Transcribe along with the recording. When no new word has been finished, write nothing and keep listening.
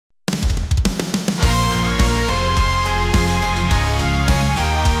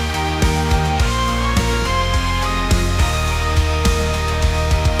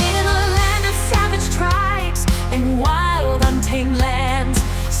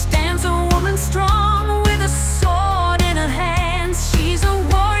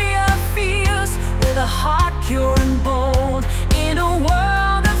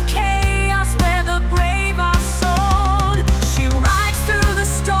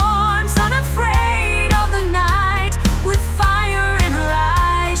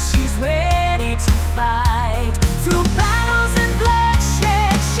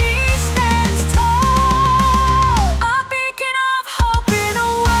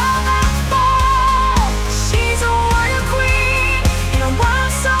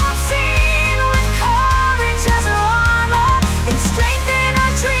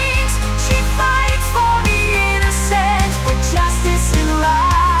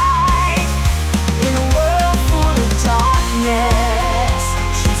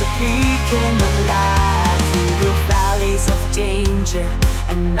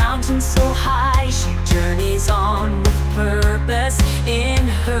mountain so high, she journeys on with purpose in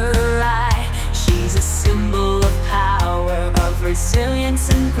her eye. She's a symbol of power, of resilience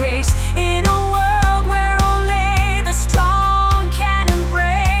and grace, in a world where only the strong can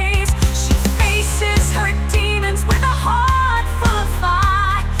embrace. She faces her demons with a heart full of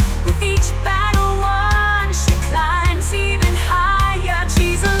fire. With each battle won, she climbs even higher.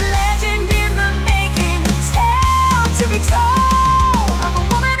 She's a legend in the making, a tale to be told, of a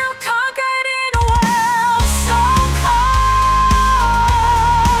woman who conquered in a world so cold.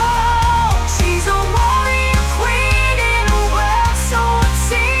 She's a warrior queen in a world so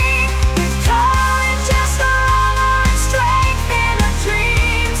obscene, with courage as her armor and strength in her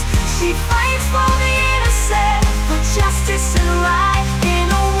dreams. She fights for the innocent, for justice and right, in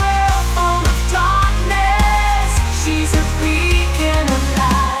a world full of darkness. She's a beacon of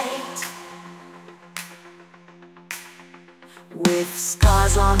light. With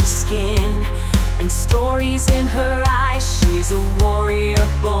scars on her skin and stories in her eyes, she's a warrior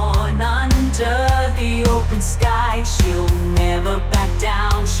born under the open sky. She'll never back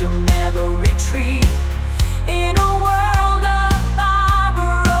down, she'll never retreat. In a world of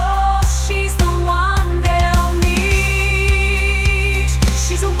barbaros, she's the one they'll meet.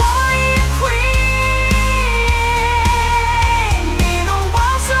 She's a warrior queen in a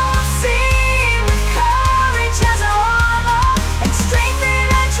world so obscene, with courage as her armor and strength in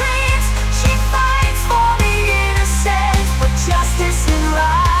her dreams. She fights for the innocent, for justice and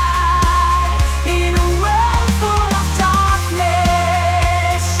right, in a world full of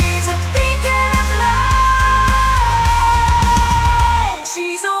darkness. She's a beacon of light.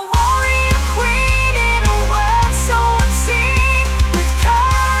 She's a warrior queen in a world so obscene, with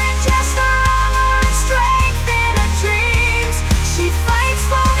courage as her armor and strength in her dreams. She fights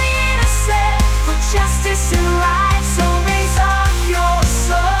for the innocent, for justice and right. So raise up your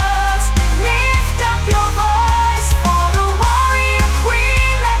swords, lift up your voice for the warrior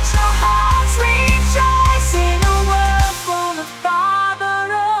queen. Let your hearts rejoice. In a world full of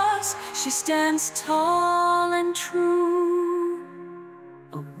barbaros, she stands tall and true,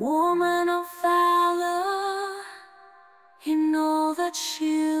 a woman of valor in all that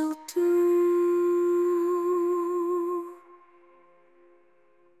she'll do.